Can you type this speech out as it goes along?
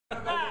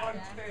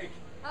take.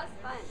 That was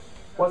fun.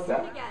 What's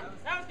that? Again.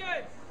 That was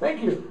good.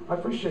 Thank you. I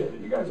appreciate it.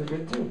 You guys are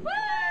good too. You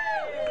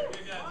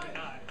guys are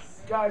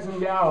nice. Guys and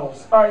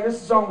gals. All right, this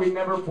is a song we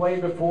never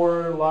played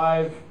before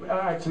live.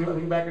 Actually, I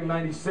think back in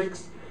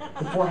 '96,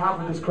 before half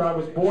of this crowd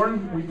was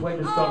born, we played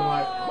this song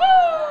live.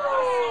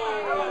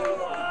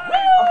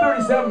 I'm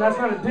 37. That's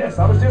not a diss.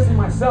 I was dissing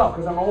myself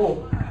because I'm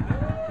old.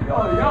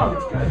 Y'all are young.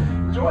 It's good.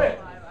 Enjoy it.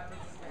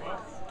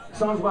 The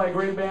song's by a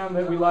great band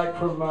that we like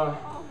from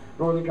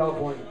Northern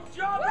California. It's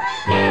got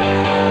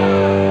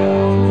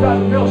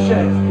the Mill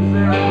Sheds because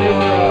they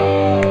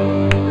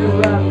were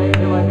around.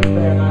 They like this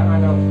band. I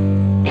know.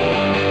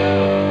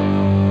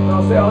 And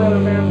I'll say all the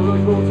other bands are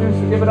really cool too.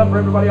 So give it up for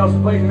everybody else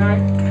who played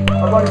tonight.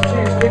 Our buddies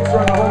Chance Kicks are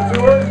on the whole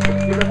tour.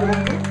 Give it up for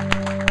them too.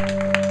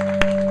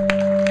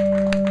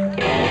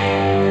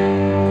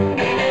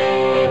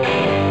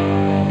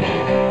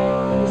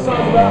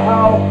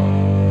 About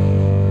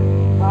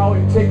how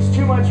it takes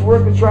too much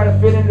work to try to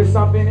fit into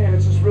something and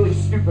it's just really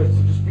stupid,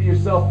 so just be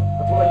yourself.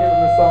 That's what I give in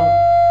this song.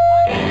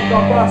 It's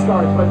called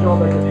Boxcars by Joel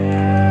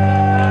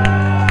Baker.